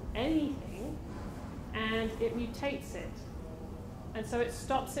anything, and it mutates it. And so it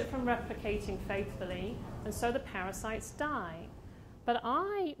stops it from replicating faithfully, and so the parasites die. But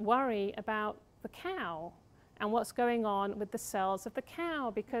I worry about the cow and what's going on with the cells of the cow,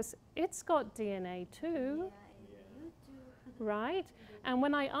 because it's got DNA too, right? And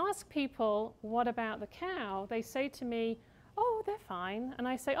when I ask people, what about the cow? They say to me, oh, they're fine. And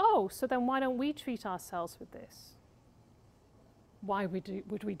I say, oh, so then why don't we treat ourselves with this? Why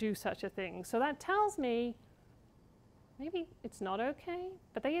would we do such a thing? So that tells me maybe it's not okay,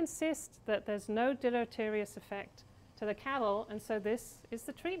 but they insist that there's no deleterious effect to the cattle, and so this is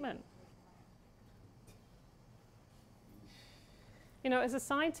the treatment. You know, as a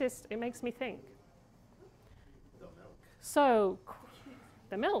scientist, it makes me think. The milk. So,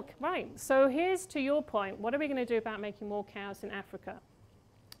 the milk, right. So here's to your point, what are we going to do about making more cows in Africa?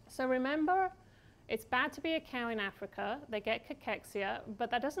 So remember, it's bad to be a cow in Africa. They get cachexia,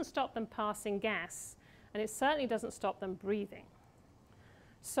 but that doesn't stop them passing gas, and it certainly doesn't stop them breathing.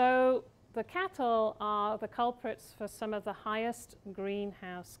 So the cattle are the culprits for some of the highest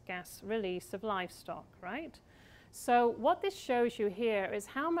greenhouse gas release of livestock, right? So what this shows you here is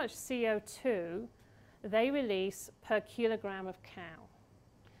how much CO2 they release per kilogram of cow.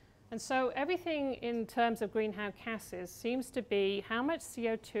 And so everything in terms of greenhouse gases seems to be how much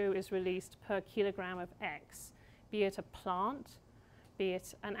CO2 is released per kilogram of X, be it a plant, be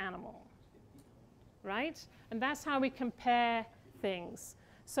it an animal, right? And that's how we compare things.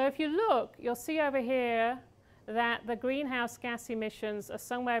 So if you look, you'll see over here that the greenhouse gas emissions are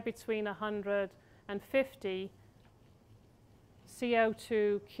somewhere between 150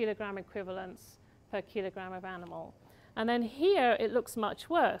 CO2 kilogram equivalents per kilogram of animal. And then here it looks much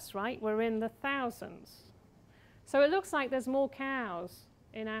worse, right? We're in the thousands. So it looks like there's more cows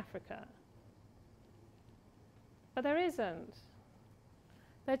in Africa. But there isn't.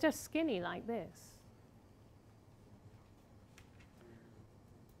 They're just skinny like this.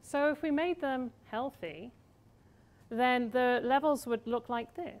 So if we made them healthy, then the levels would look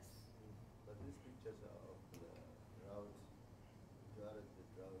like this. But these pictures are of the drought, the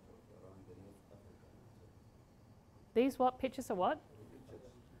drought of around the North Africa. These what? Pictures of what?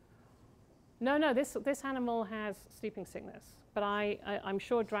 No, this animal has sleeping sickness, but I'm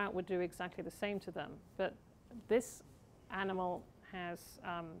sure drought would do exactly the same to them. But this animal has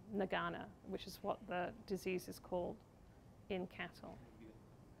Nagana, which is what the disease is called in cattle.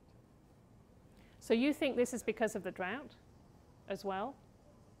 So you think this is because of the drought as well?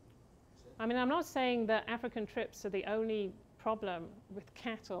 I mean, I'm not saying that African trips are the only problem with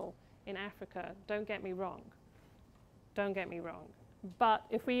cattle in Africa. Don't get me wrong. Don't get me wrong. But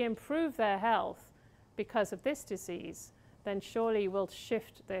if we improve their health because of this disease, then surely we'll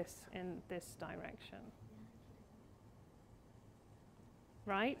shift this in this direction.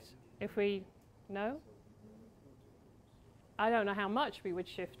 Right? If we, no? I don't know how much we would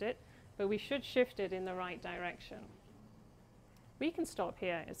shift it, but we should shift it in the right direction. We can stop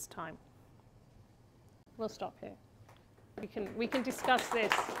here, it's time. We'll stop here. We can discuss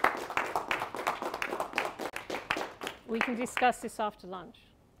this. We can discuss this after lunch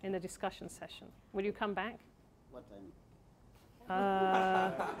in the discussion session. Will you come back? What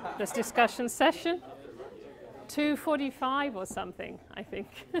time? This discussion session? 2:45 or something, I think.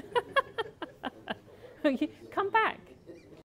 Come back.